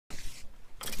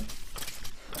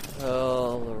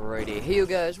Alrighty, hey you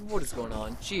guys, what is going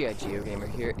on? GIGeoGamer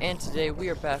here, and today we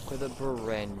are back with a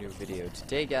brand new video.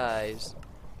 Today, guys,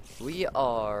 we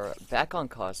are back on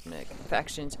Cosmic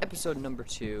Factions, episode number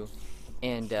 2,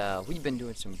 and we've been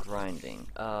doing some grinding.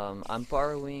 I'm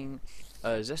borrowing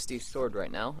Zesty's sword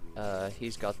right now.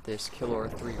 He's got this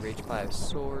Killor 3 Rage 5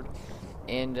 sword,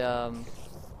 and yeah,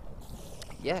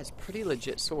 it's a pretty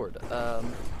legit sword.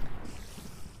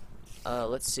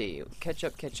 Let's see, catch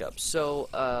up. So,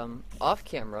 off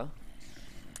camera,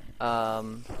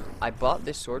 I bought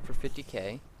this sword for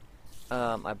 50k.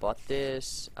 I bought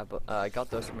this, I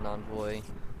got those from an envoy,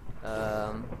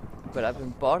 but I've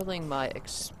been bottling my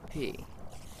XP.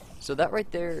 So that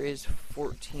right there is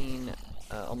 14,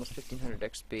 almost 1500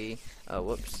 XP,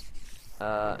 whoops,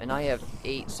 and I have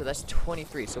 8, so that's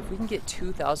 23. So if we can get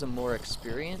 2,000 more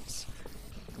experience,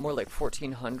 more like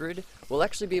 1400, we'll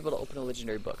actually be able to open a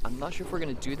legendary book. I'm not sure if we're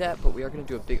going to do that, but we are going to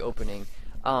do a big opening.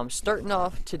 Starting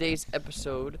off today's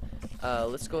episode,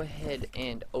 let's go ahead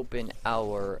and open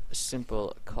our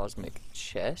simple cosmic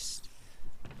chest.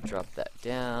 Drop that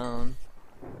down.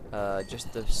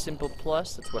 Just the simple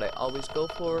plus, that's what I always go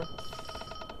for.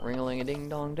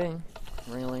 Ring-a-ling-a-ding-dong-ding.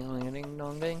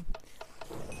 Ring-a-ling-a-ling-a-ding-dong-ding.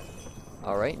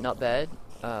 Alright, not bad.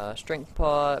 Strength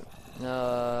pot.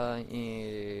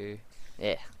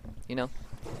 Yeah, you know,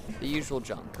 the usual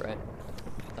junk, right?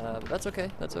 But that's okay,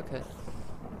 let's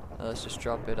just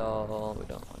drop it all. We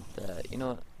don't want that. You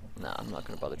know what? Nah, I'm not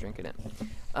gonna bother drinking it.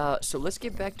 So let's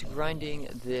get back to grinding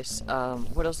this.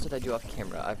 What else did I do off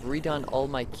camera? I've redone all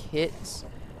my kits.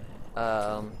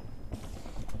 You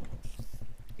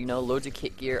know, loads of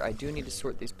kit gear. I do need to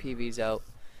sort these PVs out,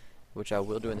 which I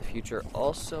will do in the future.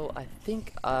 Also, I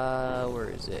think, where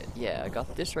is it? Yeah, I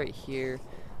got this right here.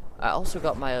 I also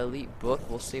got my elite book.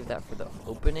 We'll save that for the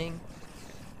opening.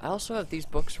 I also have these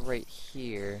books right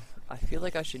here. I feel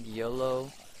like I should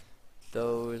YOLO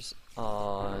those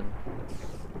on...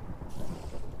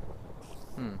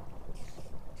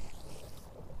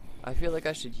 I feel like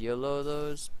I should YOLO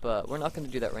those, but we're not going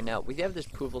to do that right now. We have this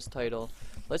Poovel's title.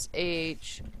 Let's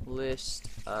AH list.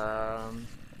 I'm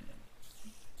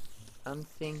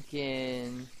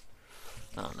thinking,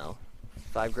 I don't know,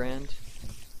 5 grand.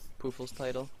 Poovel's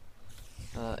title.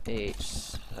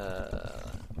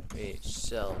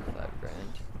 Sell 5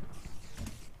 grand.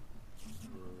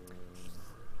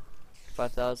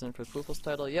 5,000 for the Poovel's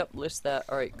title. Yep, list that.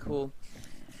 Alright, cool.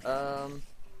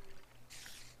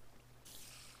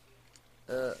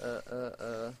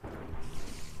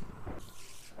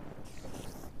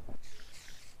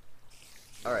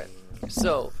 Alright,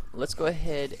 so let's go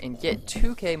ahead and get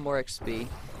 2k more XP.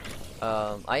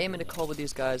 I am in a call with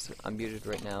these guys. I'm muted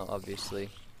right now, obviously.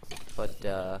 But,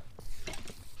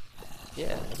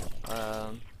 yeah.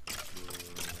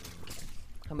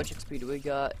 How much XP do we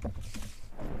got?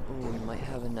 Oh, we might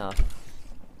have enough.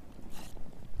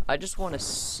 I just want to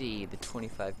see the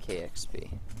 25k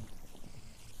XP.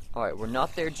 Alright, we're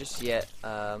not there just yet.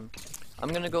 I'm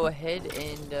gonna go ahead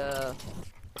and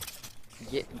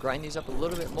grind these up a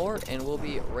little bit more, and we'll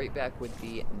be right back with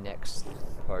the next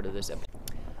part of this episode.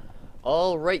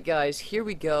 Alright guys, here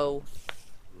we go.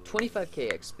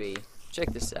 25k XP.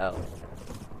 Check this out.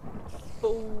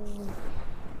 Boom.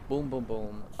 Boom, boom,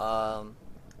 boom.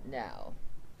 Now.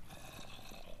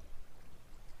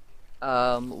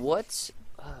 What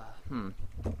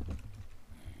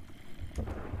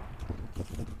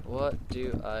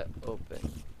do I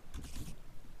open?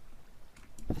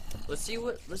 Let's see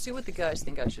what the guys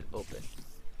think I should open.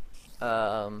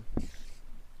 Because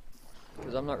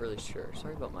I'm not really sure.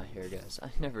 Sorry about my hair, guys. I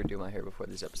never do my hair before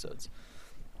these episodes.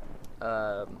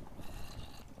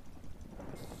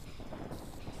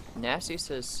 Nasty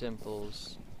says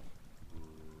simples.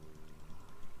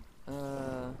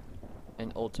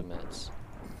 And ultimates.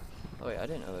 Oh wait, I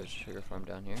didn't know there was a sugar farm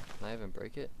down here. Can I even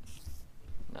break it?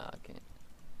 Nah, I can't.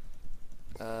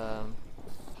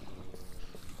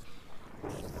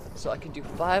 So I can do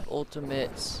 5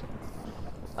 ultimates.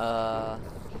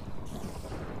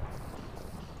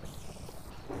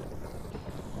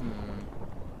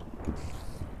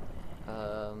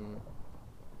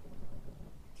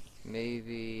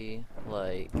 Maybe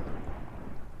like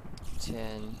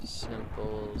 10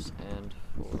 simples and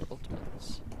 4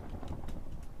 ultimates.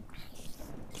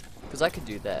 Because I could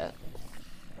do that.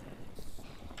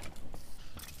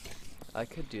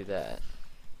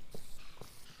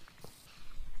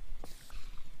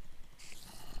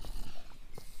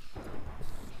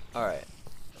 Alright,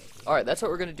 that's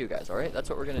what we're gonna do, guys, alright? That's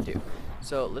what we're gonna do.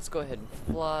 So, let's go ahead and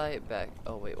fly back.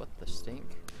 Oh, wait, what the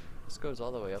stink? This goes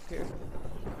all the way up here?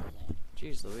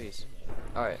 Jeez Louise.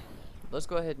 Alright, let's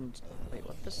go ahead and... Wait,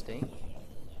 what the stink?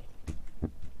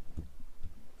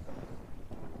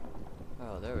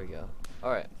 there we go.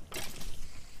 Alright.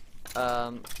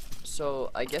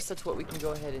 So I guess that's what we can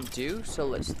go ahead and do. So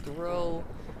let's throw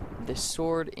the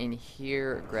sword in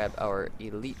here, grab our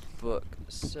elite book,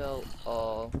 sell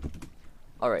all.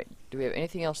 Alright, do we have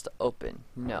anything else to open?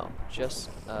 No, just,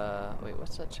 wait,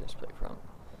 what's that chest plate from?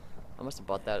 I must have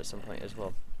bought that at some point as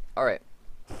well. Alright,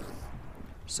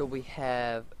 so we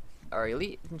have our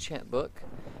elite enchant book.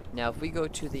 Now if we go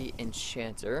to the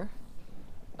enchanter,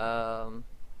 wait,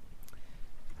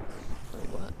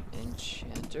 what?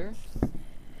 Enchanter?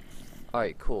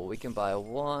 Alright, cool. We can buy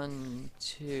 1,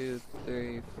 2,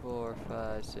 3, 4,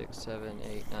 5, 6, 7,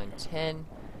 8, 9, 10.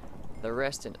 The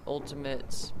rest in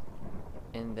ultimates.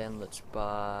 And then let's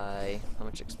buy... How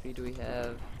much XP do we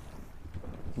have?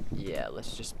 Yeah,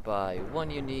 let's just buy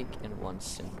 1 unique and 1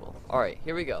 simple. Alright,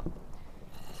 here we go.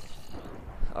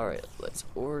 Alright, let's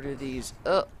order these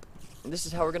up. This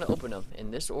is how we're going to open them.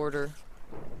 In this order.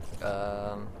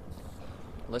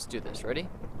 Let's do this. Ready?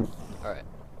 Alright.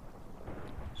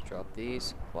 Drop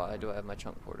these. Why do I have my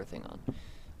chunk porter thing on?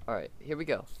 Alright, here we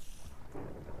go.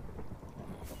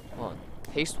 1.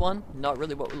 Haste 1, not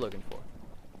really what we're looking for.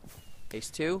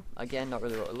 Haste 2, again, not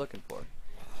really what we're looking for.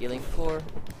 Healing 4,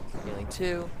 healing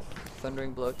 2,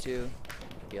 thundering blow 2,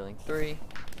 healing 3.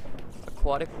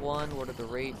 Aquatic 1, what are the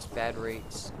rates? Bad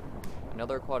rates.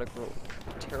 Another aquatic roll,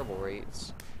 terrible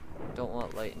rates. Don't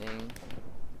want lightning.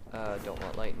 Don't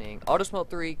want lightning. Auto smelt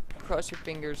 3, cross your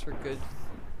fingers for good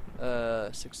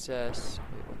success.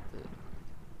 Wait, what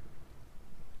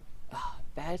the...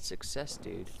 bad success,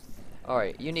 dude.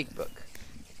 Alright, unique book.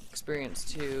 Experience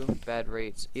 2, bad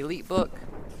rates. Elite book,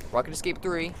 Rocket Escape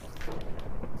 3.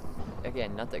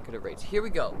 Again, not that good at rates. Here we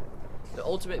go. The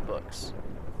ultimate books.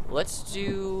 Let's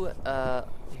do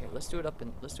here, let's do it up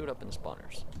in the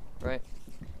spawners. Right?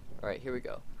 Alright, here we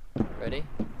go. Ready?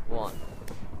 1.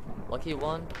 Lucky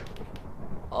 1.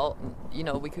 All you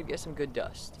know, we could get some good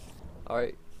dust.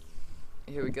 Alright.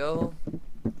 Here we go.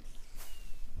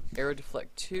 Arrow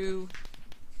Deflect 2.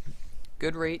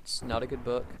 Good rates, not a good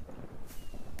book.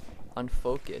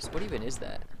 Unfocused. What even is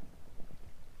that?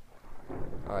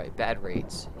 Alright, bad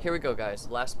rates. Here we go, guys.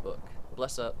 Last book.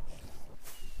 Bless up.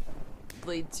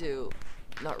 Blade 2.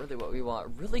 Not really what we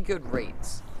want. Really good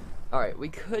rates. Alright, we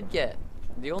could get...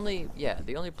 The only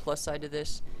plus side to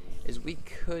this is we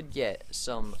could get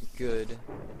some good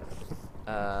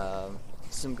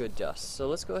dust. So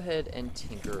let's go ahead and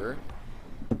tinker.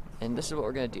 And this is what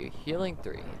we're going to do. Healing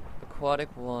 3. Aquatic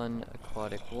 1.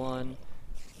 Aquatic 1.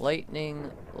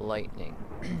 Lightning. Lightning.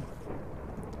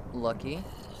 Lucky.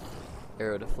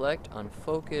 Arrow Deflect.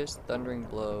 Unfocused. Thundering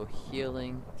Blow.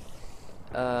 Healing.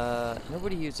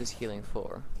 Nobody uses Healing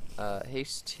 4.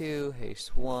 Haste 2.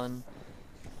 Haste 1.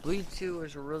 Bleed 2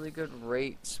 is really good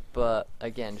rates, but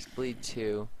again, it's Bleed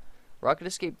 2. Rocket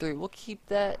Escape 3, we'll keep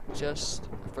that just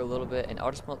for a little bit, and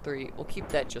Auto Smelt 3, we'll keep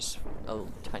that just a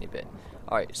tiny bit.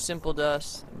 Alright, Simple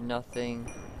Dust, nothing.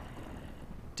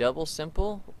 Double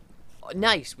Simple, oh,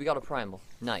 nice, we got a Primal,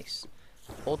 nice.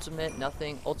 Ultimate,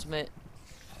 nothing. Ultimate,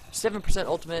 7%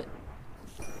 Ultimate.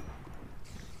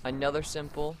 Another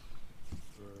Simple.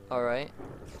 Alright.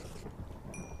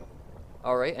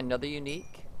 Alright, another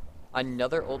Unique.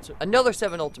 Another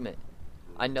 7 ultimate.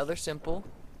 Another simple.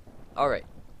 Alright.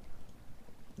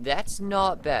 That's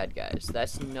not bad, guys.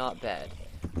 That's not bad.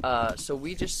 So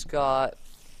we just got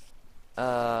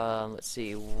let's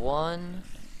see, 1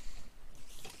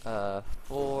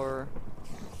 4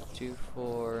 2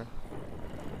 4.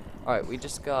 Alright, we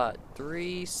just got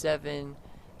 3 7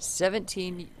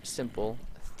 17 simple,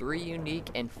 3 unique,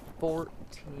 and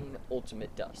 14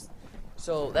 ultimate dust.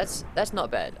 So that's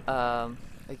not bad.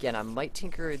 Again, I might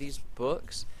tinker these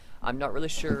books. I'm not really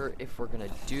sure if we're gonna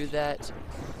do that.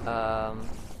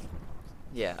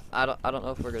 Yeah, I don't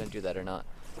know if we're gonna do that or not.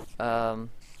 Alright,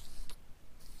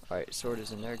 sword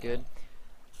is in there, good.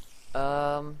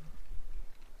 What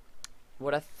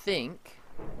I think,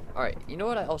 alright, you know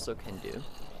what I also can do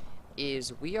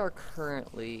is we are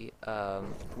currently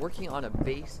working on a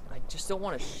base. I just don't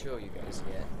want to show you guys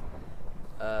yet.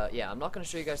 Yeah, I'm not going to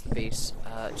show you guys the base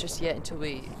just yet until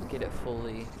we get it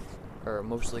fully or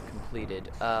mostly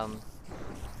completed.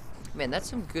 Man, that's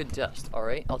some good dust.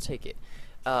 Alright, I'll take it.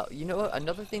 You know what?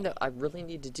 Another thing that I really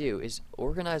need to do is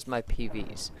organize my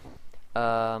PVs.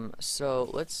 So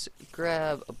let's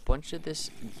grab a bunch of this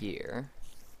gear.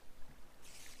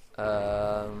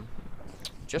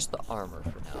 Just the armor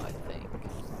for now, I think.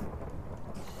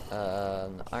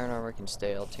 The iron armor can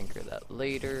stay. I'll tinker that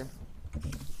later.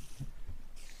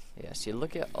 Yeah, see,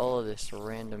 look at all of this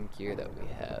random gear that we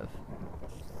have.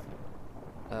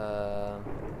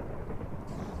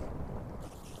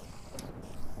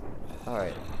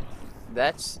 Alright.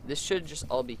 this should just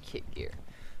all be kit gear.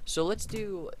 So let's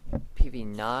do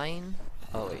PV9.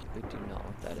 Oh wait, we do not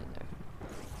want that in there.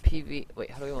 Wait,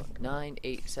 how do we want 9,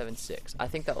 8, 7, 6? I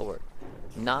think that will work.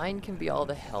 9 can be all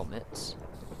the helmets.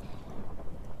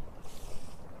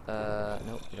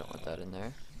 Nope, we don't want that in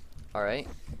there. Alright.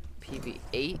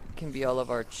 PV8 can be all of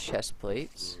our chest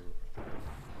plates.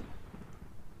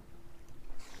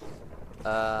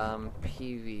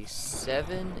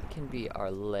 PV7 can be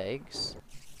our legs.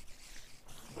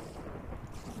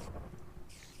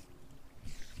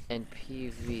 And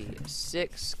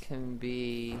PV6 can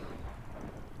be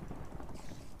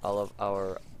all of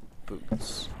our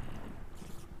boots.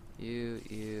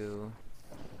 You,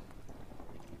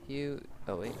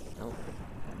 oh wait, nope.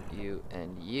 You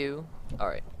and you.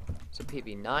 Alright, so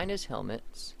PV9 is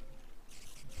helmets.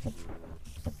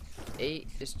 8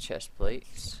 is chest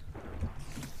plates.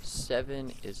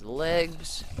 7 is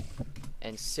legs.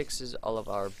 And 6 is all of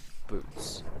our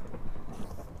boots.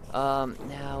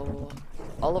 Now,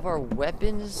 all of our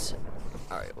weapons.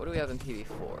 Alright, what do we have in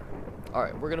PV4?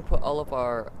 Alright, we're gonna put all of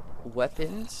our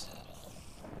weapons.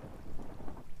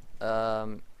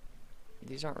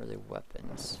 These aren't really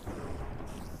weapons.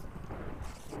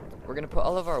 We're gonna put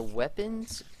all of our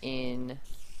weapons in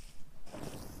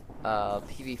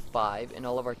PV5 and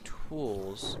all of our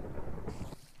tools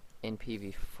in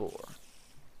PV4.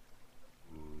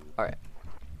 Alright,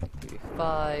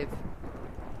 PV5.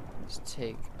 Let's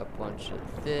take a bunch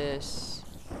of this.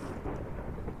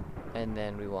 And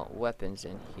then we want weapons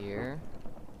in here.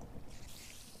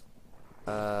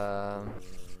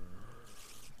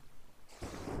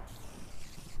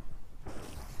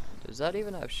 Does that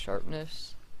even have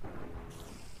sharpness?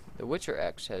 The Witcher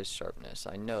X has sharpness,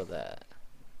 I know that.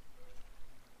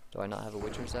 Do I not have a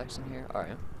Witcher's X in here?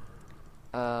 Alright.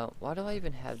 Why do I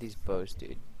even have these bows,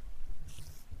 dude?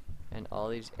 And all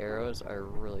these arrows, I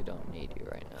really don't need you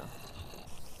right now.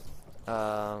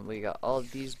 We got all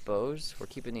of these bows. We're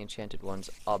keeping the enchanted ones,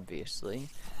 obviously.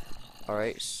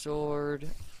 Alright, sword.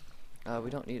 We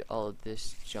don't need all of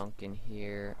this junk in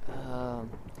here.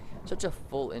 Such a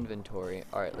full inventory.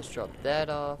 Alright, let's drop that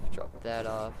off,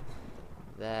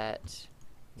 that.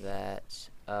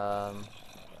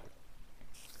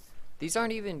 These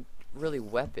aren't even really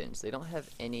weapons. They don't have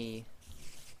any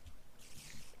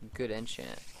good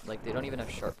enchant. Like, they don't even have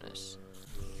sharpness.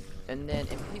 And then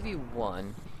in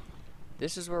PV1,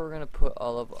 this is where we're going to put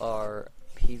all of our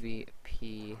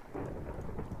PvP-ish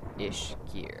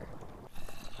gear.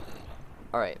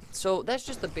 Alright, so that's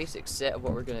just the basic set of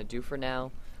what we're going to do for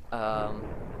now. I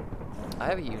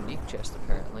have a unique chest,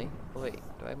 apparently. Oh, wait,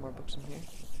 do I have more books in here?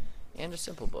 And a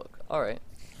simple book. Alright,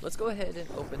 let's go ahead and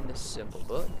open this simple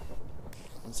book.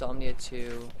 Insomnia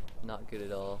 2, not good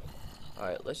at all.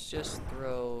 Alright, let's just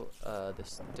throw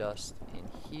this dust in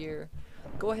here.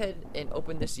 Go ahead and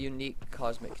open this unique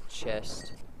cosmic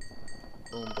chest.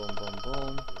 Boom, boom, boom,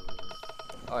 boom.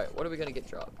 Alright, what are we going to get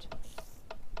dropped?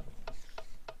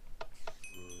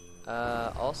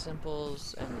 All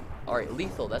simples and... Alright,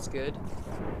 lethal, that's good.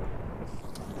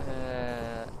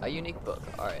 A unique book.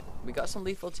 Alright, we got some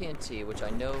lethal TNT, which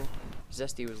I know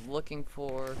Zesty was looking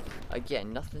for.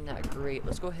 Again, nothing that great.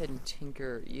 Let's go ahead and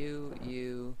tinker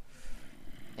you.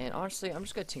 And honestly, I'm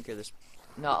just going to tinker this.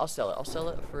 No, I'll sell it. I'll sell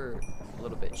it for a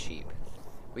little bit cheap.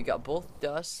 We got both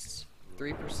dusts,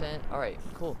 3%. Alright,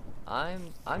 cool.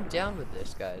 I'm down with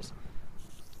this, guys.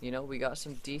 You know, we got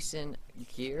some decent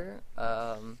gear.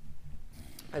 Some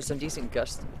decent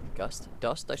dust,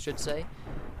 I should say.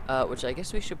 Which I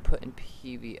guess we should put in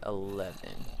PV11.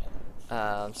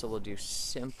 So we'll do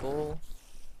simple,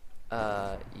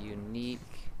 unique,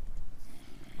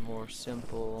 more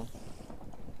simple,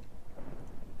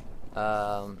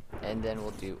 and then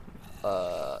we'll do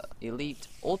elite,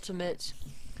 ultimate.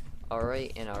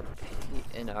 Alright, in our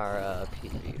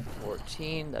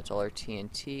PV14, that's all our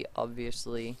TNT,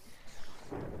 obviously.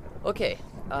 Okay,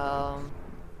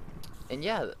 and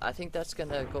yeah, I think that's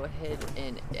gonna go ahead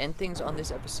and end things on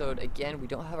this episode. Again, we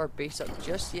don't have our base up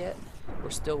just yet.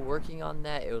 We're still working on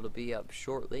that. It'll be up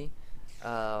shortly.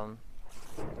 Well,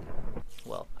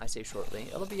 I say shortly.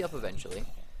 It'll be up eventually.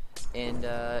 And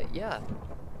yeah,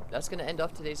 that's gonna end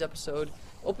off today's episode.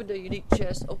 Opened a unique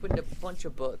chest, opened a bunch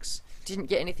of books. Didn't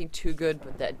get anything too good,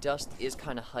 but that dust is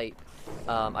kind of hype.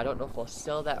 I don't know if I'll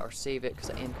sell that or save it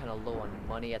because I am kind of low on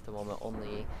money at the moment.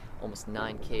 Only almost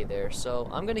 9K there. So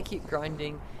I'm gonna keep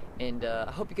grinding. And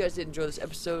I hope you guys did enjoy this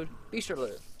episode. Be sure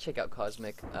to check out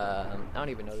Cosmic. I don't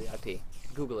even know the IP.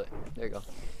 Google it. There you go.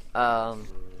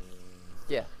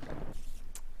 Yeah.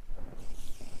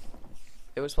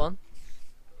 It was fun.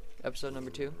 Episode number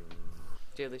 2.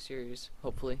 Daily series.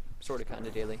 Hopefully. Sort of kind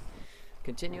of daily.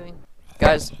 Continuing.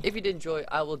 Guys, if you did enjoy,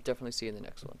 I will definitely see you in the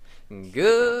next one.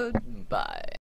 Goodbye.